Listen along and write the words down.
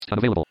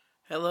unavailable.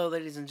 Hello,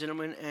 ladies and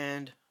gentlemen,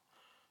 and...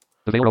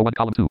 The Veil Row 1,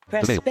 Column 2.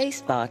 Press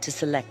spacebar to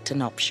select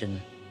an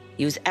option.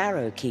 Use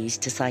arrow keys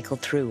to cycle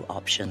through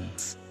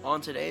options. On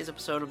today's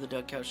episode of the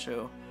Doug Couch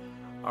Show,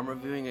 I'm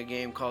reviewing a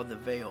game called The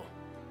Veil.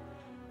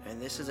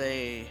 And this is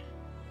a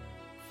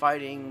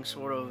fighting,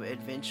 sort of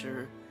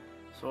adventure,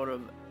 sort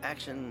of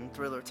action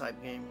thriller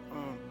type game.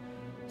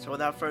 So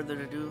without further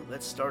ado,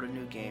 let's start a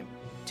new game.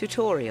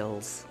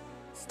 Tutorials.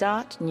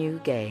 Start new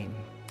game.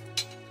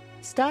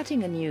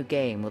 Starting a new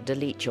game will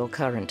delete your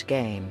current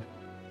game.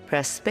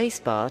 Press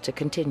spacebar to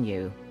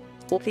continue.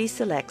 Or please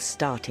select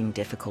starting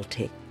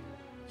difficulty.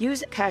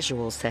 Use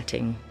casual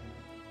setting.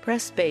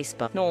 Press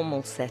spacebar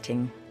normal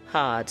setting,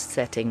 hard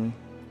setting.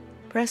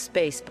 Press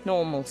spacebar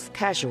normal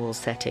casual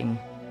setting.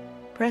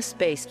 Press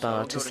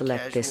spacebar to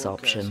select this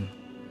option.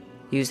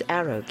 Use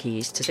arrow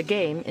keys to the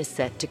game is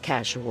set to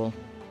casual.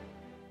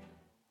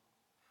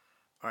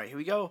 Alright, here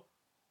we go.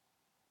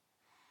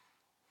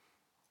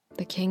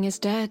 The king is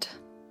dead.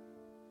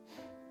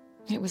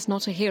 It was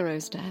not a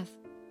hero's death.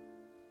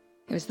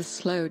 It was the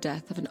slow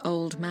death of an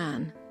old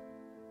man.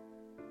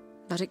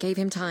 But it gave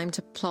him time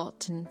to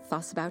plot and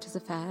fuss about his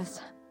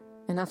affairs.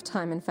 Enough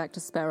time, in fact, to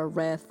spare a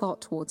rare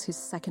thought towards his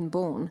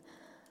second-born.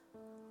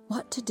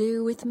 What to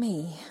do with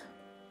me?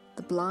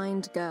 The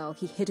blind girl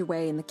he hid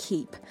away in the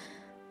keep.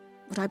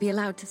 Would I be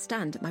allowed to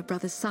stand at my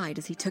brother's side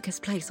as he took his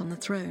place on the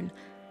throne?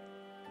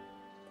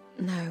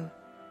 No.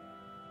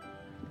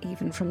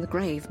 Even from the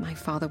grave, my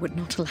father would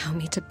not allow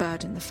me to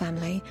burden the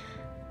family.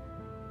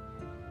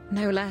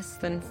 No less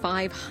than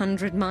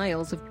 500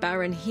 miles of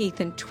barren heath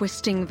and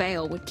twisting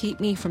vale would keep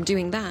me from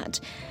doing that.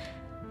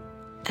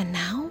 And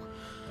now?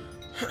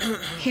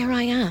 Here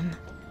I am,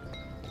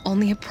 on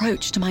the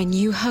approach to my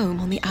new home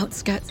on the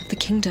outskirts of the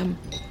kingdom.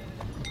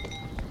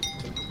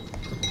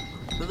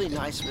 Really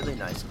nice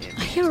game.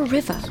 I hear a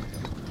river.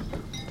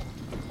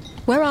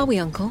 Where are we,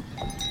 Uncle?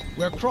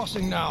 We're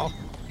crossing now.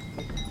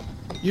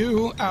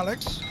 You,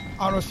 Alex,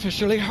 are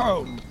officially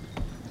home.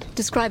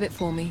 Describe it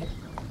for me.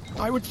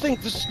 I would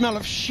think the smell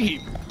of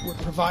sheep would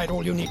provide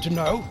all you need to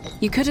know.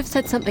 You could have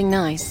said something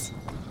nice.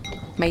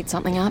 Made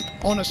something up.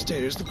 Honesty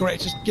is the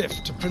greatest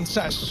gift a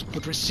princess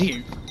could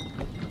receive.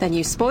 Then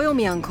you spoil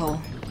me, Uncle.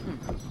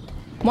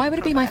 Why would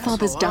it be my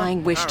father's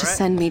dying wish to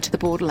send me to the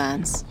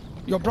borderlands?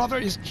 Your brother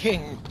is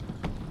king.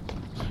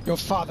 Your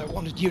father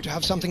wanted you to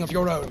have something of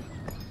your own.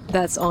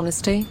 That's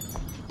honesty.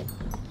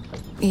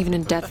 Even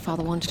in death,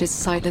 father wanted his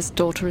sightless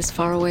daughter as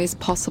far away as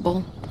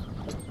possible.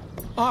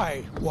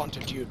 I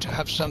wanted you to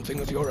have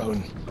something of your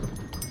own.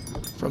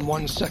 From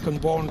one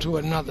second-born to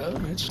another,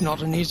 it's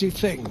not an easy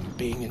thing,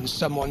 being in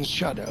someone's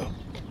shadow.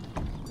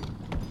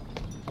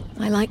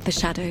 I like the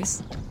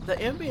shadows. The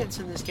ambience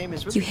in this game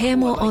is really You hear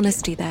cool. more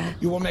honesty there.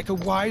 You will make a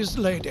wise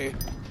lady,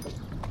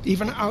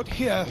 even out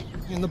here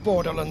in the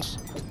borderlands.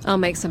 I'll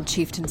make some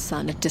chieftain's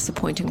son a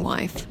disappointing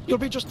wife. You'll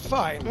be just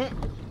fine.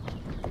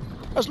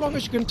 As long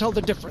as you can tell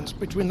the difference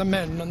between the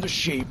men and the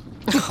sheep.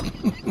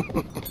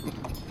 Ooh,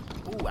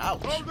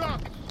 ouch. Hold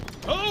up!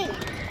 Hold!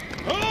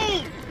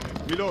 Hold!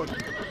 My lord.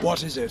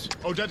 What is it?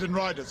 Odedan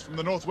riders from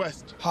the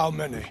northwest. How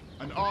many?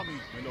 An army,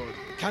 my lord.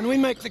 Can we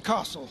make the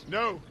castle?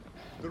 No,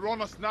 they're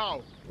on us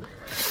now.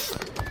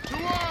 To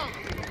arms!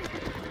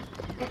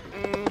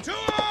 To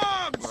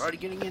arms! We're already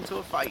getting into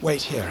a fight.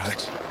 Wait here,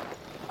 Alex.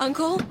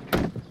 Uncle?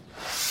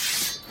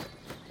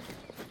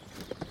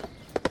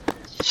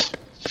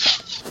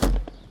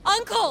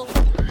 Uncle!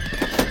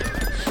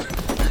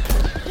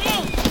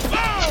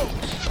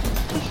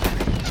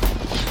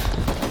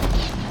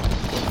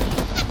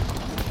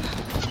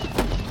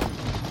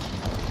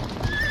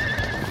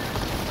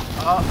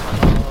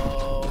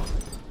 Uh-oh.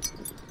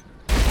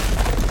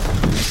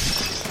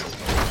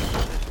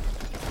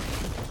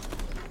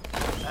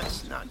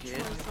 That's not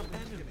good.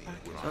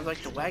 Sounds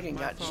like the wagon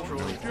got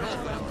destroyed.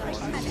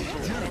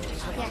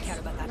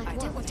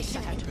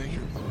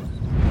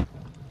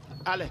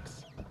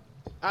 Alex!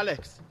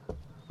 Alex!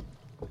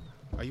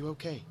 Are you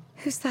okay?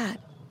 Who's that?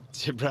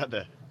 It's your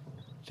brother,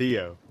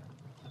 Theo.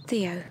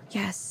 Theo,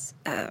 yes.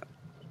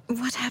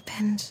 What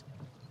happened?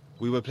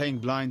 We were playing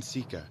Blind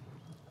Seeker.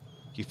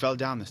 You fell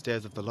down the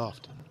stairs of the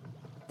loft.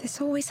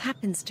 This always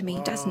happens to me,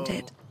 doesn't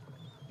it?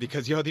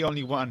 Because you're the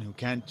only one who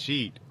can't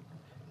cheat.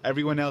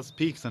 Everyone else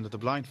peeks under the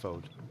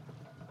blindfold.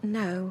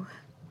 No.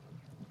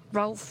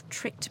 Rolf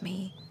tricked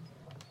me.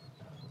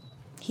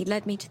 He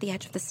led me to the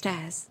edge of the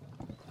stairs.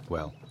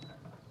 Well,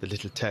 the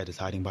little Ted is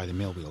hiding by the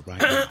mill wheel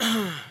right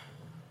now.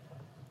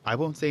 I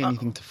won't say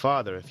anything to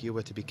Father if you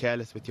were to be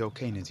careless with your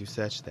cane as you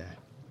search there.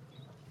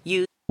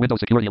 Windows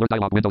security alert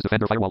dialog. Windows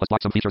Defender firewall has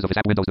blocked some features of this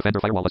app. Windows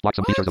Defender firewall has blocked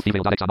some features of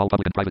Female.x on all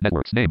public and private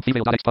networks. Name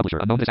Female.x publisher.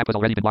 Unknown. This app has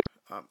already been blocked.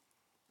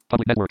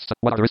 Public networks.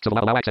 What are the risks of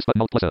allow access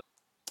button? Alt plus a.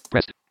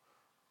 Pressed.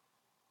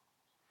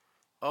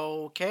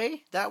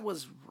 Okay, that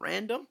was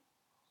random.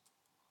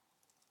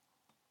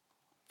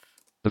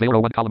 The Veil Row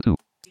 1, Column 2.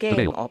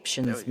 Game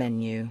options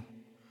menu.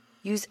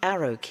 Use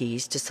arrow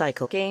keys to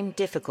cycle game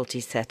difficulty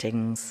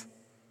settings.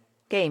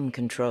 Game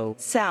control.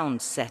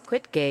 Sound set.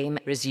 Quit game.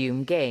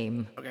 Resume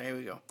game. Okay, here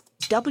we go.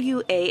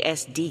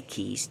 WASD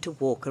keys to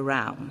walk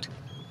around.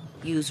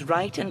 Use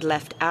right and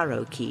left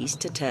arrow keys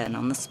to turn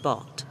on the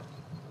spot.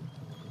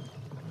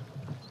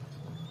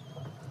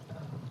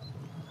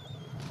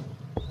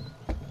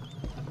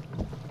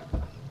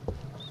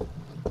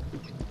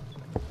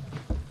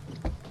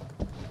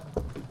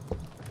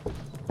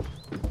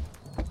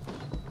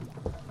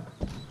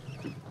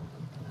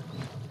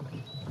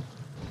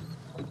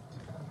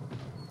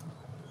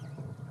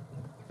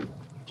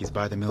 He's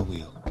by the mill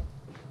wheel.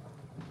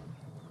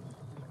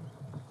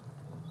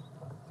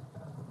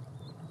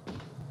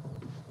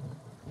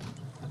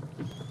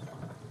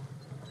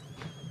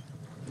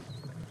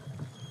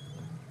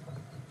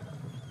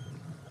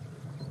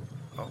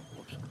 Oh,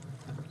 whoops.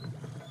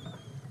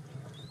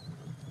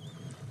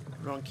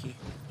 Wrong key.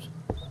 Oops.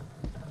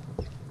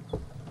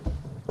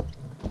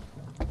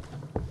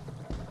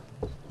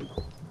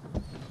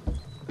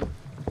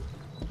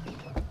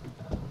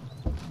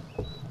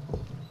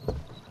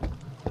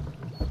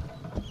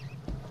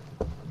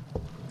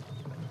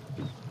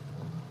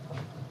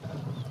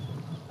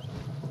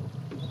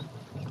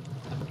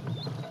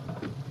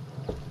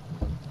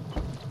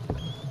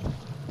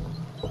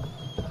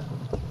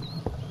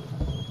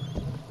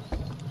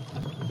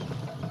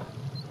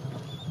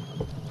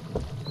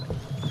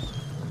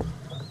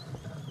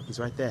 He's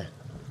right there.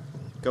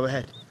 Go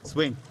ahead.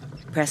 Swing.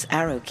 Press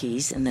arrow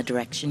keys in the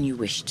direction you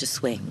wish to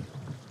swing.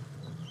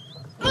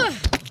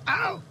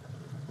 Ow!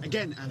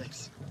 Again,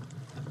 Alex.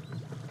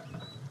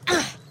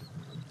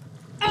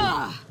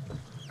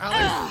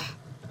 Alex,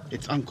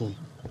 It's Uncle.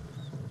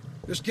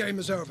 this game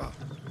is over.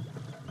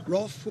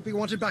 Rolf will be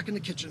wanted back in the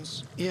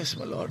kitchens. Yes,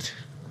 my lord.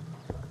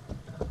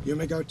 You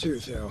may go too,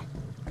 Theo.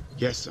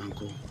 Yes,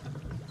 Uncle.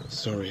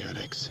 Sorry,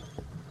 Alex.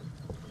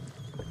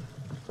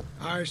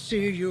 I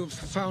see you've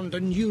found a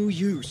new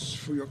use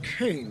for your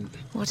cane.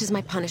 What is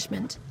my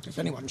punishment? If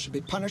anyone should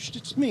be punished,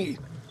 it's me.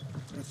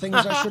 There are things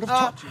I should have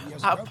taught you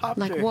years I ago. popped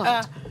Like her.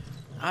 what?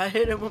 I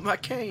hit him with my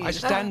cane. I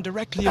stand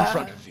directly in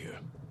front of you.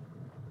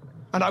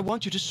 And I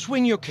want you to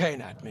swing your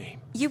cane at me.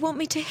 You want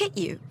me to hit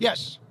you?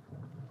 Yes.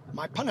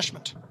 My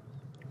punishment.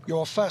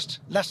 Your first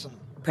lesson.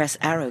 Press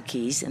arrow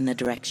keys in the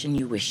direction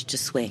you wish to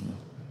swing.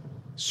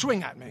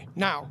 Swing at me.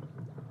 Now.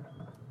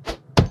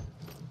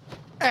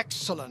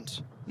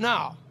 Excellent.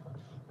 Now,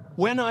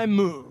 when I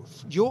move,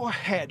 your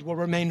head will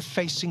remain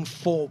facing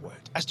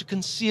forward as to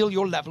conceal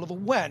your level of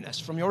awareness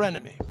from your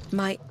enemy.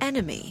 My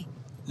enemy?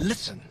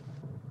 Listen.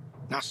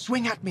 Now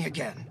swing at me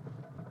again.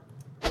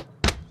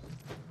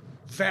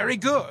 Very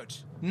good.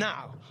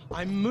 Now,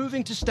 I'm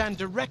moving to stand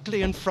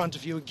directly in front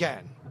of you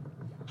again.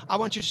 I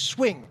want you to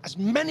swing as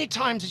many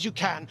times as you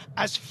can,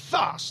 as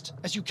fast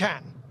as you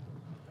can.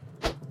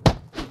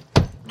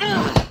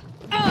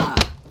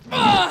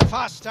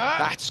 Faster.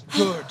 That's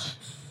good.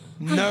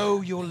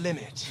 Know your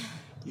limit.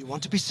 You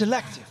want to be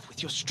selective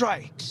with your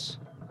strikes.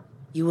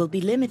 You will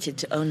be limited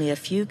to only a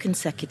few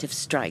consecutive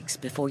strikes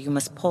before you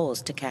must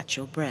pause to catch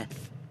your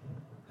breath.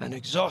 An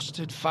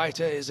exhausted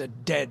fighter is a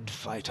dead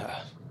fighter.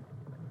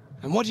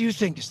 And what do you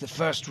think is the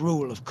first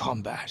rule of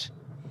combat?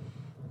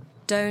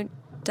 Don't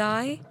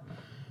die?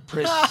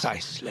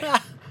 Precisely.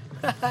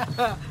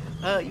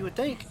 You would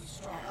think.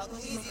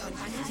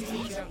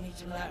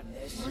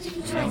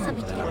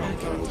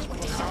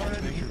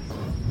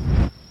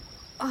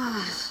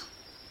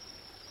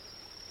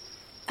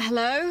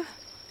 Hello?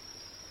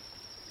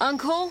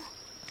 Uncle?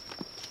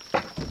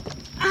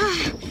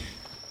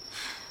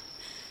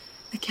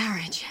 The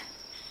carriage.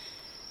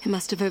 It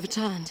must have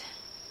overturned.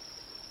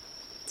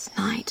 It's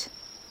night.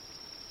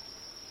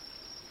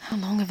 How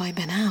long have I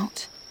been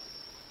out?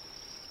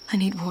 I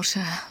need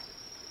water.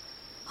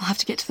 I'll have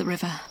to get to the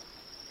river.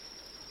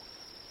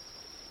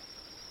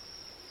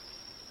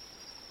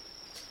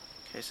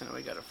 Okay, so now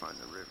we gotta find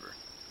the river.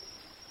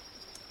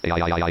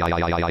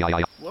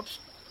 Whoops.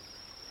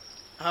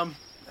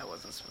 That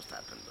wasn't supposed to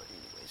happen, but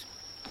anyways.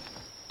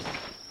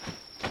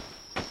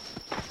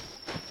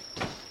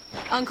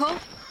 Uncle?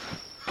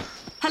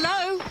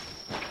 Hello?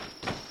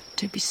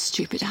 Don't be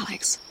stupid,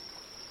 Alex.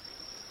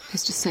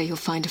 Who's to say you'll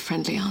find a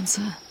friendly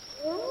answer?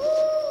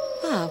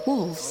 Ah,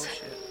 wolves. Oh,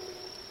 shit.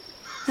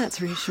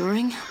 That's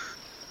reassuring.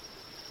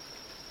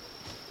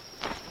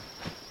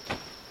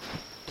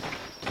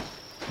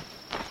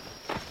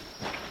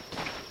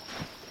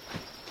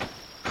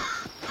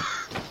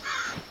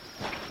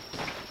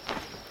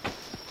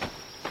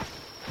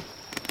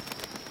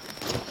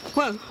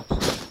 Whoa.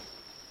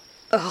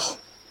 Oh.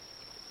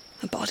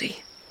 A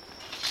body.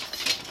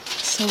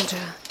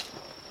 Soldier.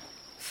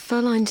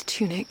 Fur-lined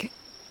tunic.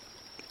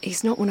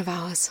 He's not one of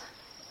ours.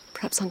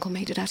 Perhaps Uncle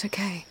made it out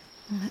okay.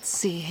 Let's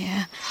see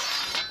here.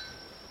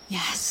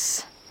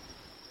 Yes.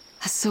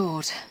 A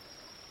sword.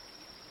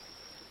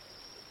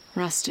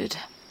 Rusted.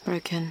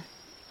 Broken.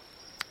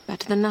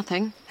 Better than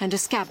nothing. And a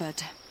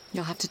scabbard.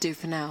 You'll have to do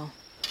for now.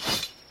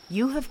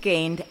 You have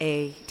gained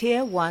a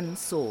Tier 1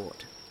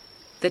 sword.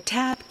 The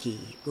tab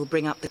key will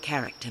bring up the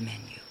character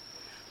menu,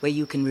 where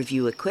you can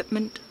review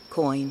equipment,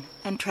 coin,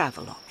 and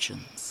travel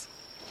options.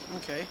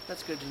 Okay,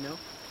 that's good to know.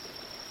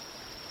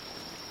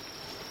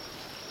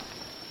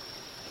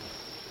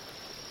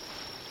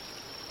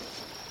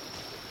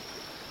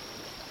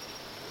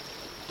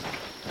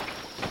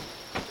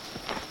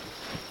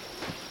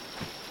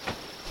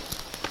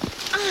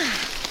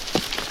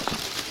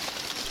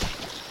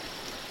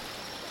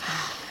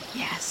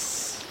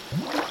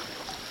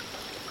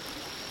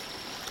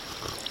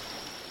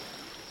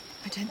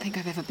 I don't think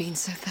I've ever been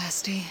so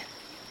thirsty.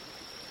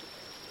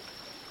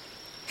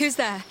 Who's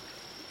there?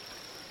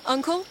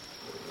 Uncle?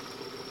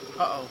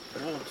 Uh-oh,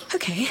 wolves.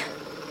 Okay.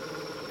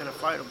 We're gonna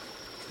fight them.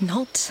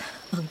 Not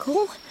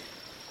Uncle.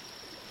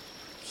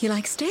 You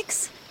like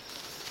sticks?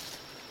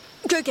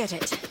 Go get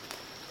it.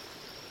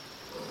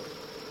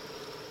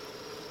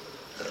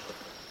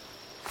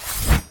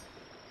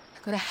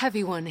 I've got a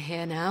heavy one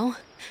here now.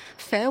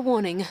 Fair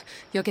warning,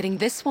 you're getting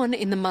this one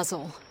in the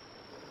muzzle.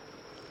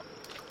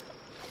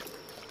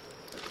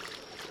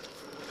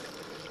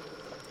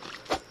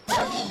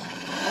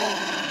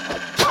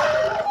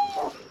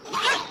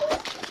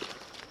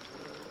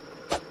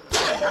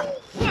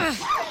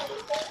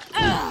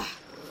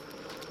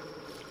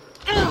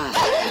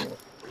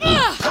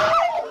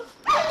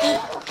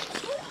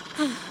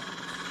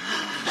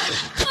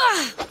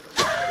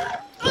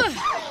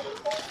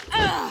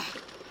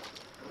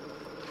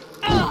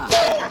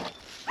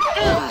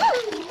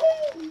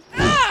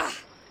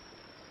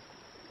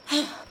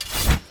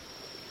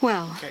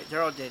 Well, Okay,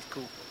 they're all dead.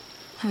 Cool.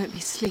 I won't be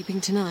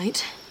sleeping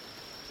tonight.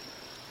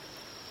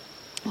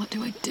 What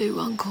do I do,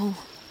 Uncle?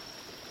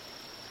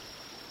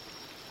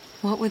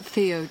 What would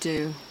Theo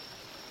do?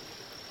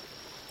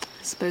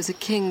 I suppose a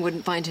king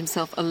wouldn't find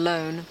himself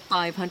alone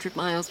 500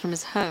 miles from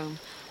his home.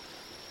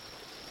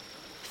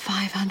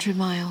 500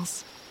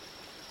 miles.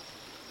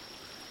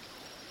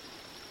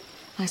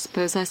 I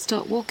suppose I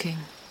start walking.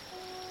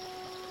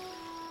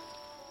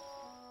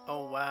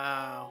 Oh,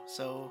 wow.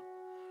 So,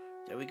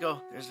 there we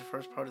go. There's the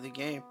first part of the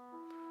game.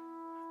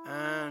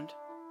 And...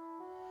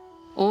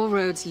 All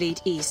roads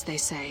lead east, they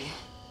say.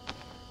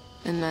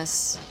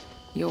 Unless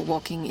you're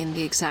walking in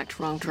the exact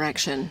wrong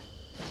direction.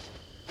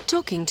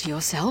 Talking to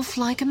yourself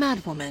like a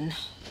madwoman.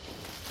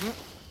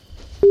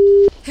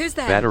 Who's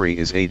there? Battery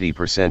is 80%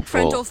 full.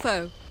 Friend or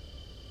foe?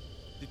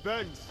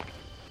 Depends.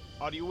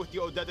 Are you with the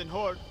Odette and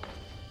Horde?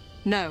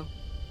 No.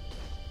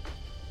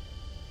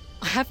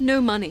 I have no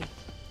money.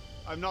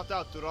 I'm not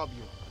out to rob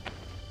you.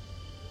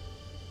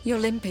 You're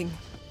limping.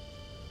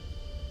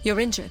 You're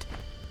injured.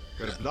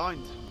 You're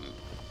blind,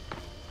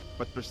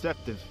 but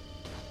perceptive.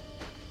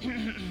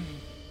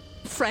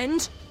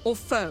 Friend or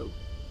foe?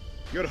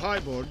 You're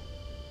highborn.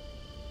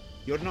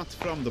 You're not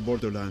from the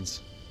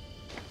borderlands.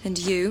 And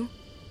you?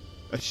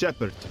 A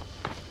shepherd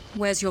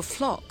Where's your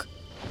flock?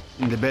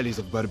 in the bellies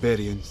of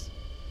barbarians.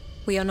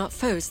 We are not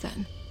foes,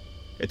 then.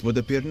 It would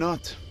appear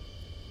not.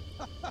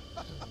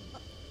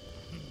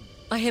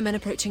 I hear men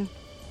approaching.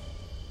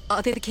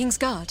 Are they the King's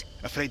Guard?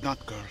 Afraid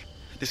not, girl.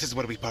 This is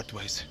where we part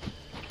ways.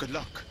 Good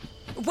luck.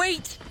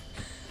 Wait!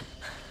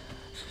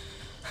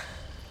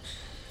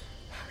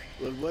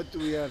 Well, what do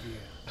we have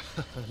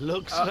here?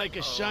 Looks like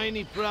a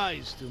shiny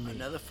prize to me.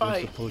 Another I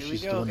fight. suppose Here we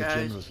she's go, the one the guys.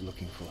 general's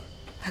looking for.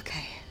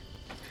 Okay.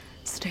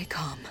 Stay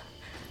calm.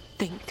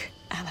 Think,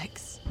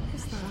 Alex.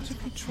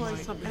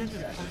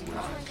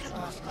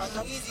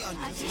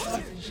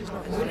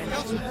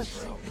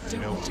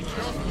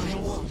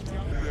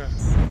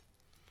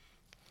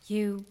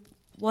 You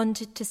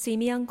wanted to see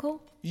me,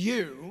 Uncle?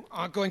 You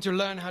are going to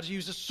learn how to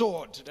use a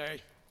sword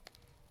today.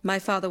 My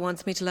father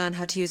wants me to learn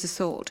how to use a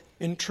sword.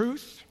 In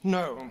truth,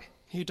 no,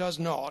 he does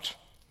not.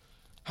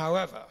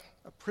 However,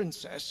 a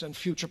princess and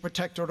future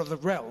protector of the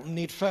realm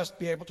need first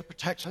be able to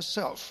protect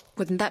herself.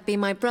 Wouldn't that be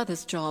my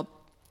brother's job?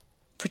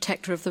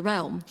 Protector of the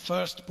realm?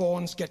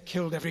 Firstborns get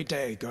killed every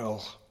day,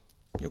 girl.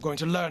 You're going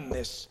to learn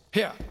this.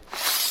 Here,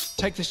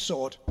 take this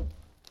sword.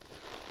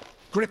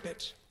 Grip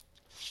it.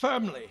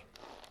 Firmly.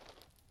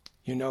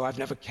 You know I've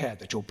never cared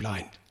that you're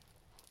blind.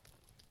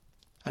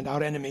 And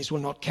our enemies will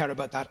not care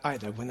about that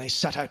either when they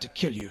set out to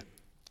kill you.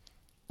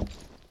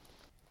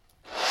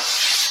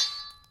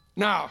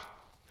 Now,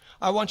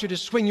 I want you to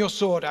swing your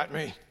sword at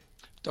me.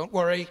 Don't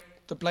worry,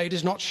 the blade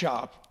is not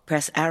sharp.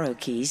 Press arrow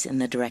keys in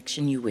the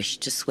direction you wish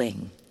to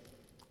swing.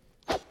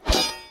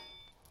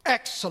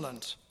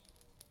 Excellent.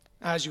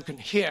 As you can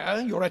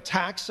hear, your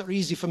attacks are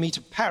easy for me to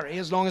parry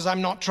as long as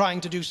I'm not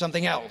trying to do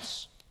something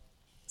else.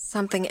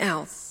 Something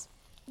else?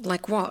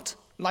 Like what?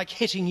 Like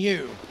hitting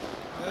you.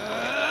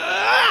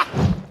 That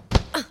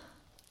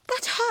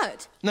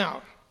hurt!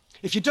 Now,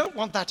 if you don't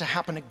want that to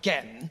happen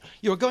again,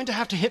 you're going to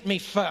have to hit me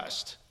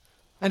first.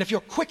 And if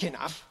you're quick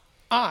enough,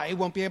 I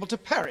won't be able to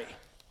parry.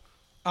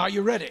 Are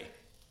you ready?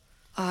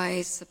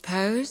 I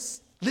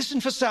suppose?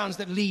 Listen for sounds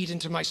that lead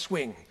into my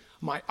swing.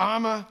 My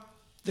armor,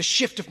 the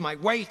shift of my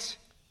weight,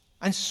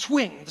 and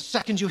swing the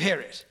second you hear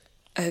it.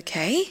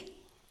 Okay.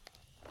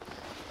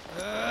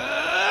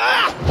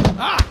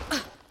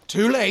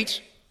 Too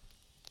late.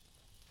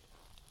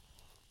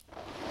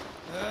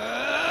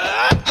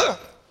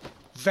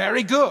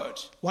 Very good.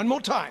 One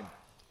more time.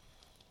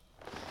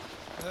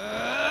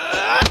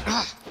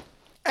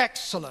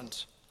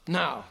 Excellent.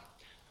 Now,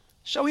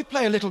 shall we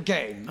play a little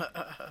game?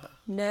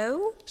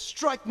 No?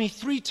 Strike me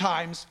 3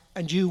 times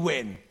and you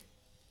win.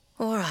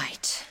 All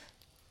right.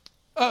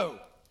 Oh,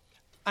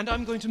 and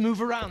I'm going to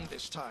move around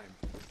this time.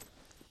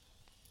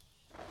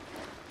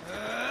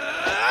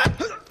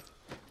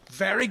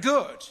 Very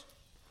good.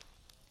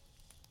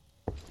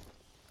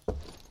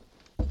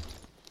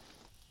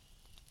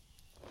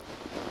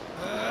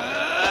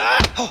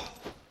 Oh,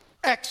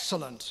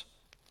 excellent.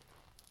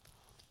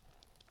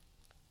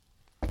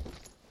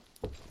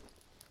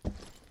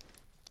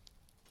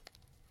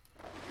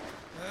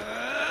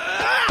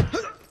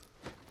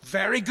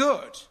 Very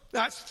good.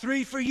 That's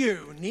 3 for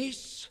you,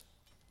 niece.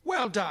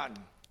 Well done.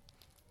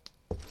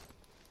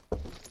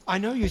 I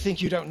know you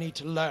think you don't need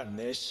to learn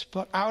this,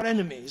 but our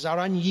enemies are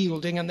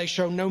unyielding and they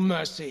show no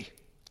mercy.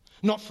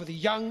 Not for the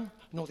young,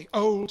 nor the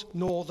old,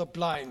 nor the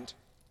blind.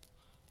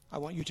 I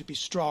want you to be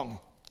strong.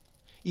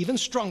 Even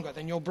stronger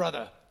than your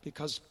brother,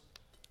 because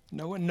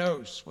no one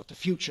knows what the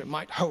future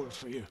might hold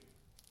for you.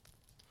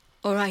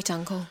 All right,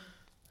 Uncle.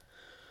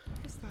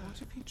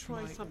 What if he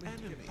tries some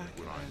enemy back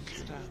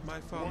against my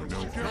father?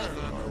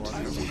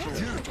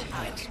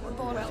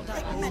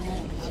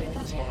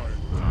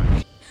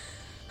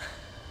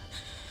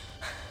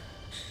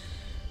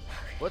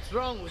 What's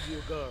wrong with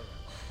you, girl?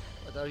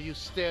 What are you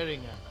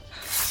staring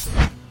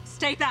at?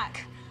 Stay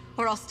back,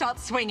 or I'll start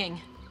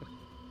swinging.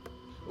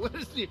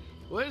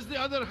 Where's the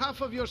other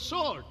half of your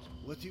sword?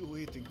 What are you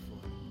waiting for?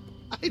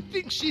 I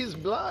think she is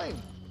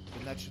blind.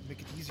 Then that should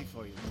make it easy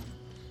for you.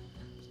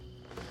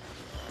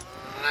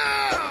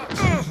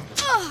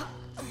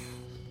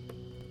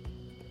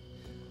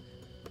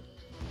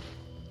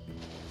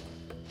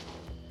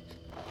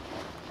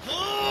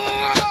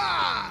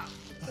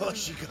 Oh,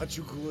 she got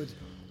you good.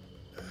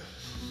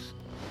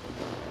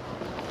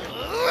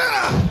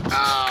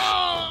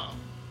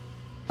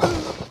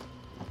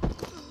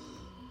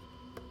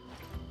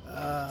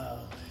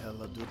 Hell,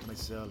 I'll do it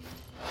myself.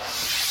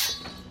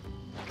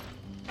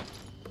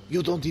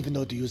 You don't even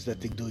know how to use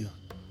that thing, do you?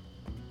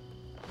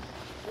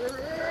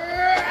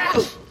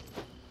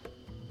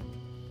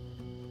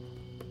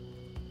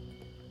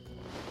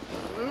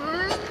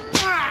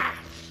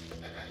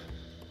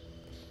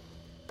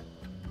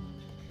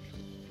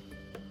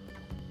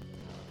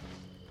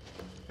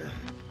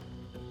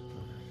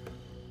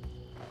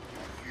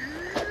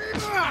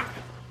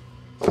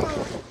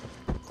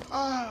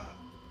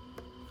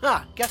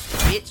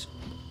 Guess bitch.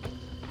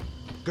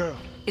 Girl.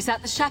 Is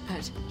that the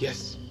shepherd?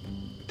 Yes.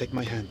 Take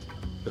my hand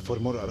before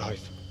more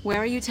arrive. Where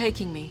are you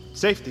taking me?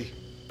 Safety.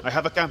 I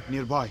have a camp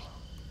nearby.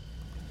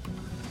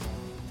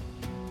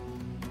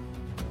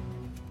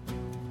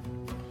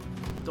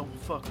 Don't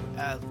fuck with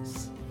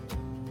Alice.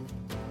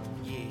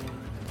 Yeah.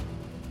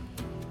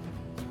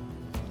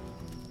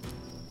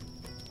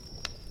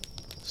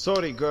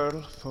 Sorry,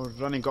 girl, for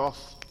running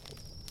off.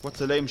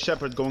 What's a lame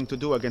shepherd going to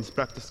do against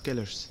practiced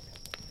killers?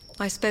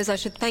 I suppose I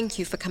should thank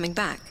you for coming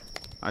back.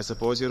 I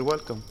suppose you're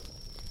welcome.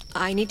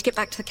 I need to get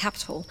back to the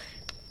capital.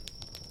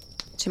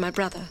 To my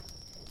brother.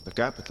 The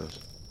capital?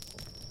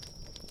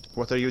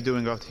 What are you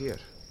doing out here?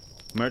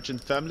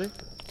 Merchant family?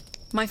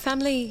 My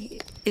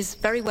family is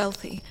very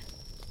wealthy.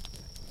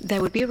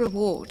 There would be a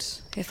reward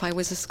if I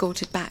was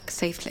escorted back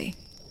safely.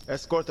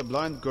 Escort a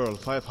blind girl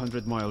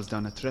 500 miles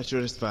down a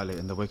treacherous valley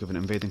in the wake of an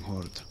invading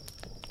horde.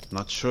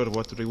 Not sure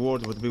what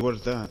reward would be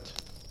worth that.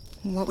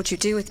 What would you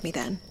do with me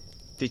then?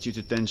 Teach you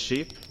to tend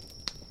sheep?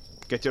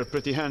 Get your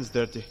pretty hands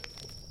dirty.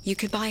 You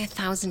could buy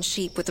 1,000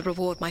 sheep with the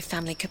reward my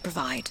family could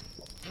provide.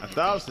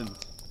 1,000?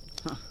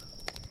 Huh.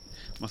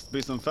 Must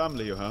be some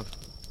family you have.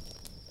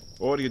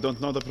 Or you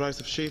don't know the price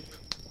of sheep.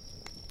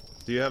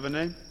 Do you have a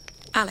name?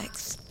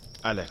 Alex.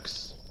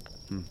 Alex.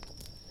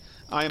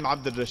 I am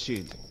Abd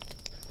al-Rashid.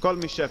 Call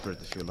me Shepherd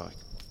if you like.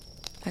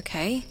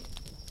 Okay.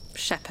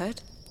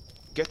 Shepherd.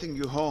 Getting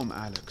you home,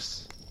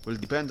 Alex, will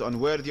depend on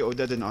where the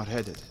Odedin are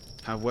headed,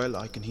 how well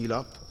I can heal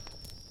up,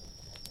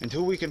 and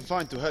who we can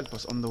find to help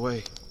us on the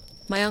way.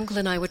 My uncle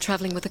and I were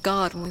traveling with a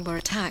guard when we were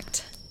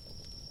attacked.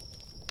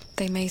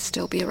 They may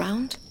still be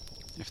around.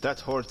 If that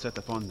horde set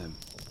upon them,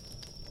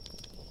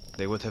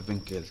 they would have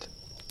been killed.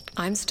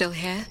 I'm still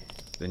here.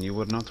 Then you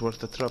were not worth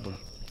the trouble.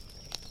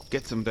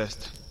 Get some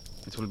rest.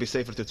 It will be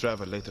safer to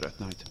travel later at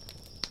night.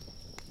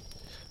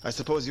 I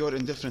suppose you're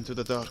indifferent to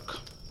the dark.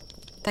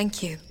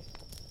 Thank you,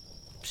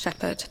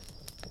 Shepherd.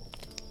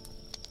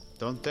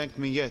 Don't thank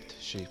me yet,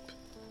 sheep.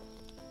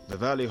 The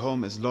valley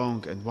home is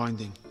long and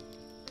winding,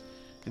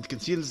 and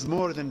conceals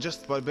more than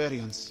just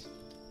barbarians.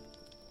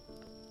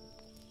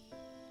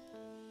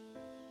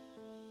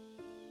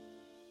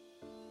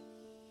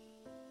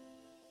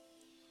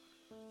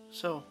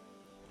 So,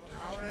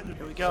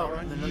 here we go.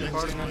 Another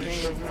part of the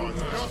game.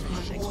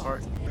 Next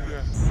part.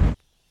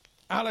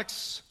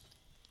 Alex,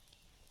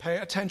 pay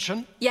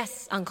attention.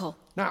 Yes, Uncle.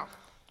 Now,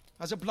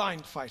 as a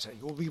blind fighter,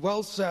 you will be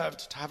well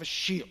served to have a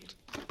shield.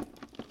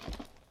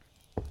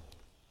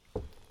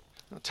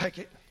 Now take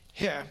it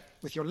here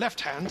with your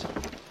left hand.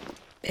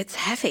 It's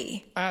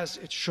heavy. As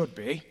it should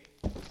be.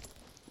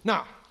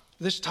 Now,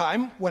 this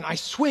time, when I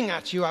swing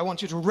at you, I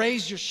want you to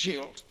raise your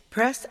shield.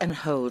 Press and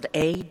hold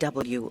A,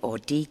 W, or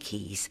D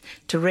keys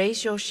to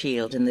raise your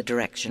shield in the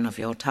direction of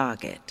your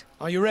target.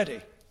 Are you ready?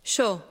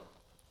 Sure.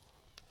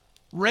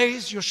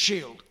 Raise your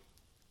shield.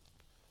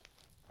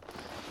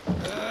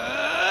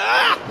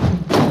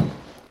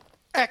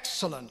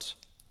 Excellent.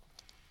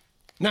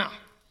 Now,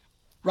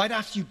 right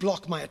after you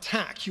block my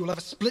attack, you will have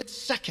a split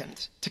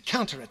second to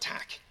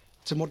counterattack.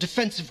 It's a more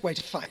defensive way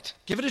to fight.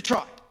 Give it a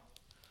try.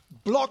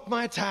 block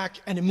my attack,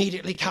 and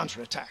immediately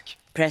counterattack.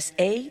 Press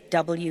A,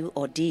 W,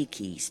 or D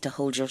keys to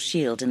hold your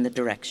shield in the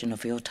direction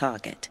of your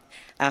target.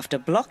 After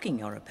blocking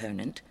your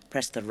opponent,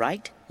 press the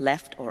right,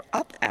 left, or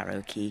up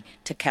arrow key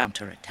to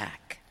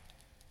counterattack.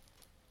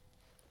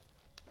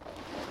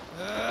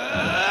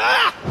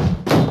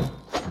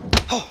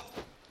 Oh,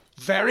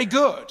 very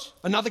good.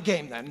 Another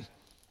game, then.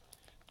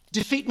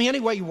 Defeat me any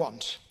way you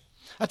want.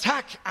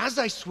 Attack as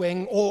I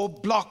swing, or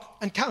block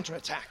and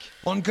counterattack.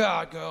 On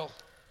guard, girl.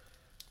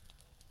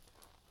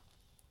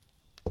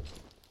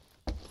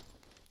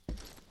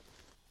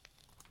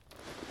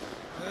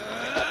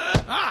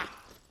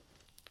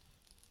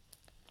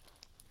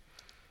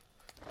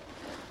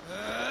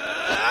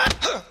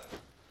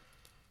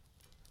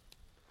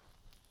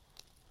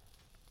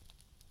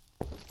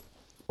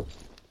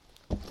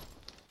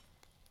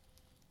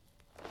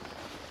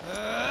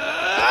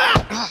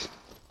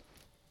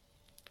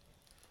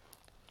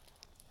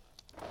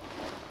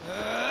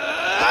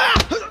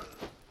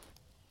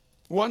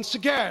 Once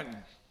again.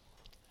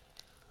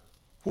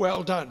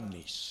 Well done,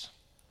 niece.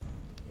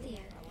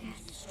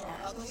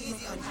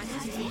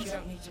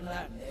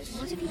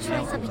 What if you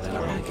try something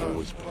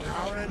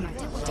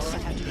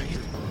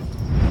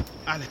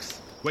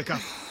Alex, wake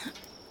up.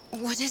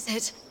 What is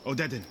it?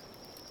 Odedin.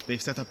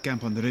 They've set up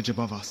camp on the ridge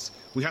above us.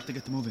 We have to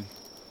get moving.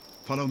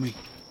 Follow me.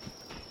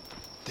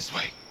 This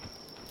way.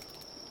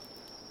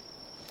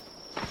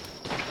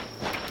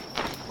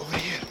 Over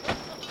here.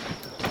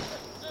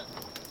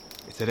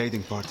 It's a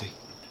raiding party.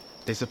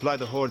 They supply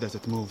the horde as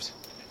it moves.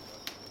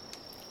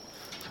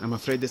 I'm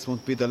afraid this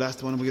won't be the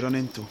last one we run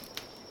into.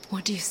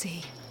 What do you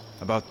see?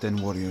 About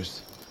 10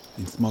 warriors,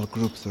 in small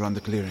groups around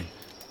the clearing.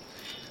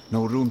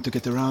 No room to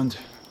get around.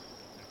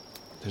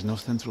 There's no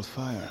central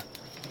fire.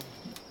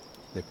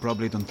 They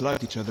probably don't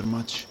like each other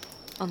much.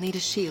 I'll need a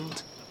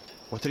shield.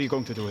 What are you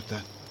going to do with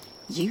that?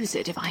 Use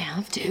it if I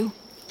have to.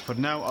 For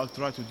now, I'll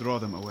try to draw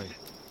them away.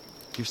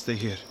 You stay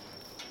here.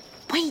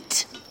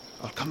 Wait!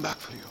 I'll come back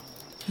for you.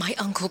 My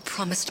uncle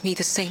promised me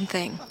the same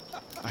thing.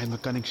 I'm a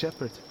cunning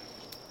shepherd.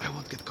 I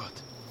won't get caught.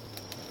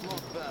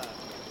 Not bad.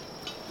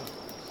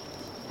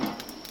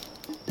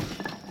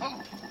 Oh,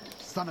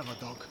 son of a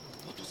dog.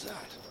 What was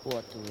that?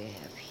 What do we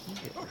have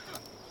here?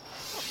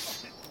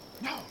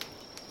 No!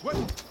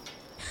 Wait!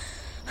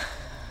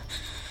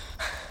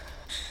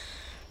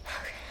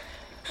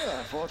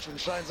 Fortune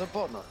shines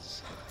upon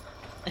us.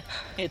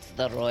 It's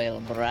the royal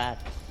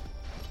brat.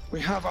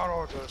 We have our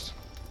orders.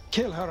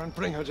 Kill her and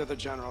bring her to the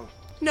general.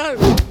 No!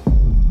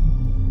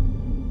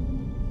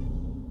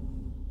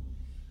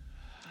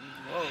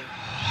 Whoa.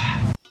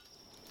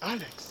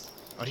 Alex,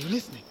 are you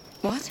listening?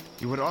 What?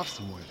 You were off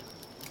somewhere.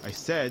 I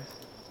said,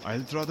 I'll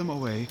draw them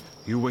away.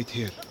 You wait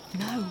here.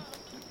 No.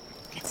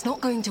 It's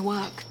not going to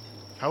work.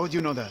 How would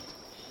you know that?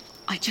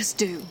 I just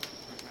do.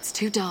 It's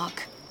too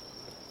dark.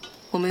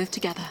 We'll move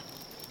together.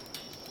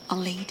 I'll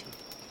lead.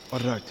 All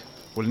right.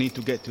 We'll need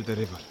to get to the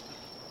river.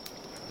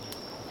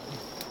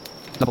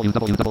 W.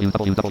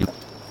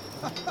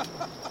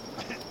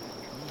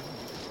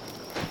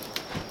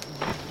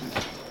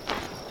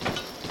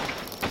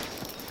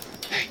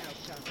 Hey,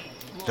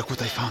 look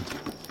what I found.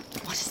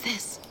 What is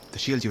this? The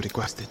shield you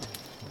requested.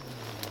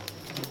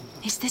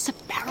 Is this a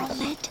barrel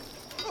lid?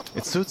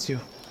 It suits you.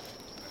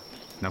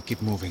 Now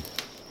keep moving.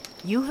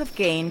 You have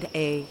gained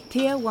a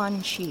Tier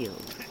 1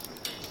 shield.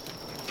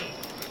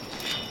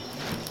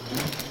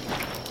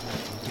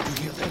 Did you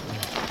hear that?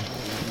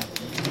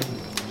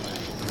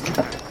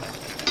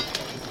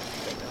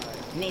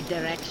 Need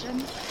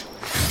direction?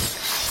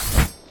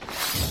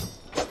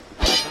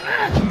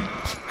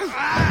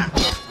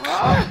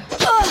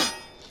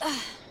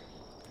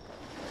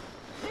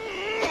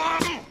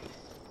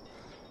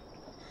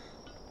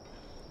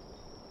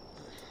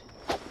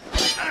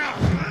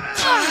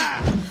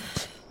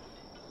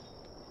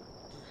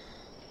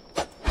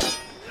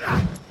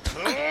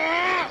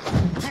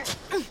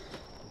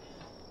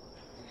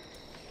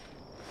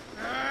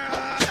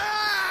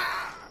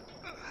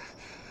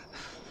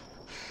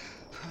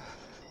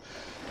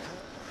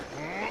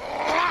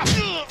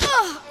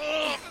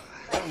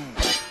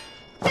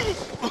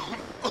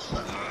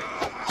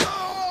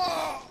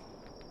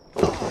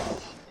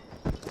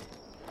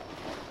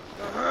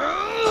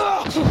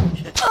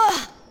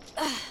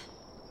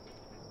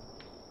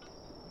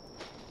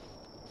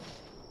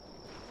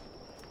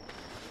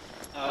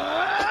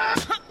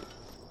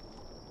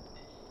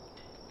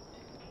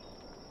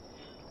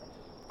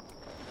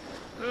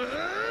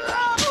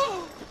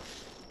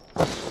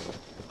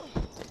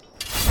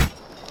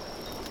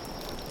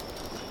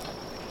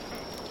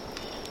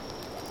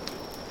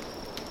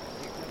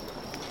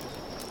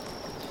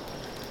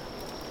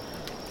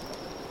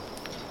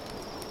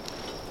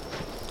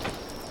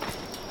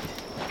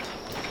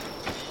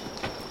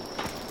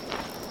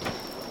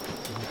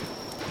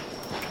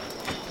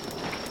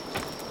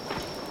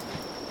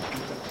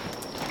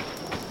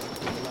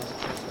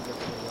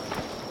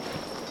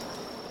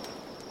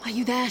 Are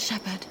you there,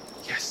 Shepherd?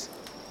 Yes.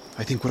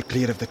 I think we're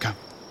clear of the camp.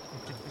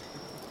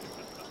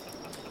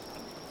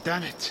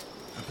 Damn it.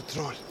 A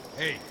patrol.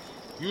 Hey,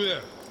 you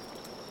there.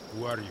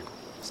 Who are you?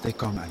 Stay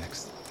calm,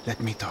 Alex. Let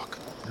me talk.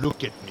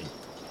 Look at me.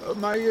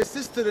 My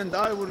sister and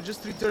I were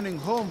just returning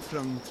home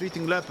from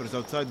treating lepers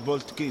outside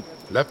Bolt Keep.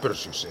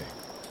 Lepers, you say?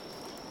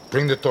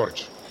 Bring the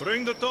torch.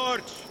 Bring the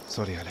torch!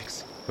 Sorry,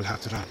 Alex. We'll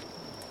have to run.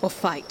 Or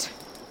fight.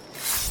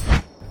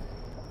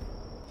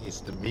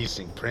 It's the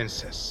missing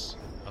princess.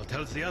 I'll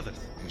tell the others.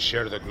 And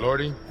share the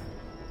glory?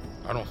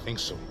 I don't think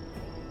so.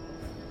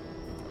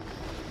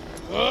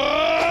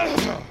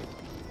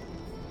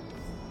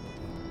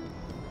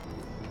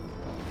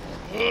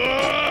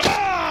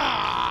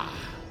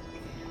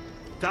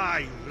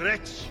 Die,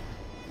 wretch!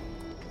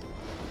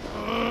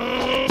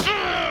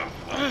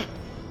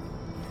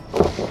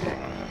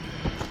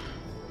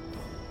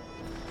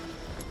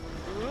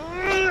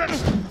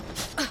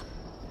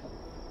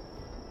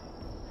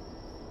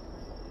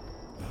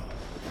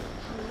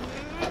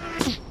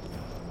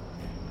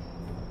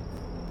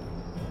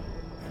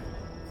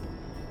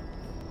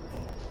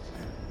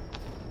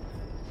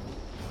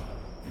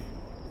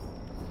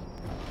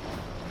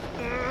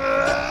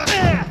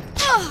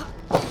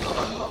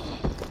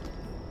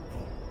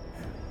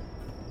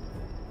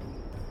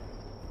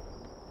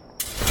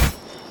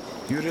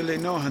 You really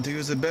know how to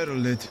use a barrel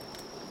lid.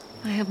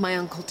 I have my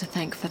uncle to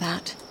thank for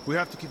that. We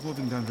have to keep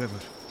moving downriver.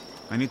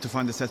 I need to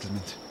find a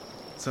settlement.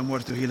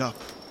 Somewhere to heal up.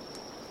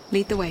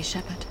 Lead the way,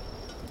 Shepard.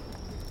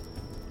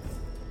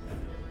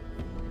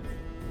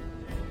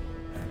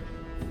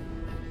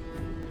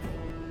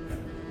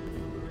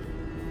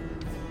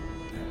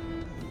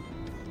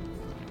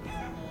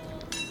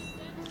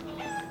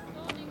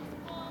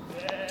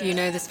 Do you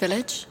know this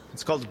village?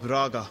 It's called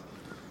Braga.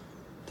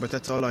 But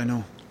that's all I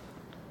know.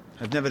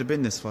 I've never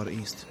been this far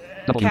east.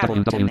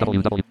 Character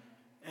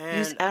And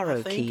Use arrow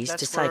I think keys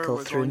that's to where cycle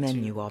we're through going to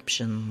menu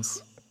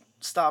options.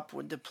 Stop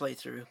with the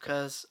playthrough,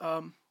 because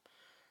I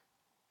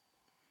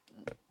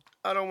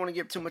don't want to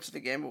give too much of the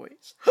game away.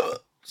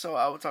 So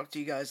I will talk to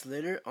you guys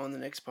later on the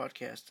next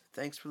podcast.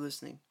 Thanks for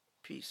listening.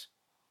 Peace.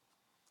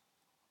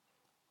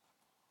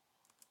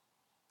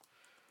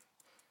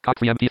 Cock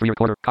free MP3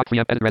 recorder. Cock free edit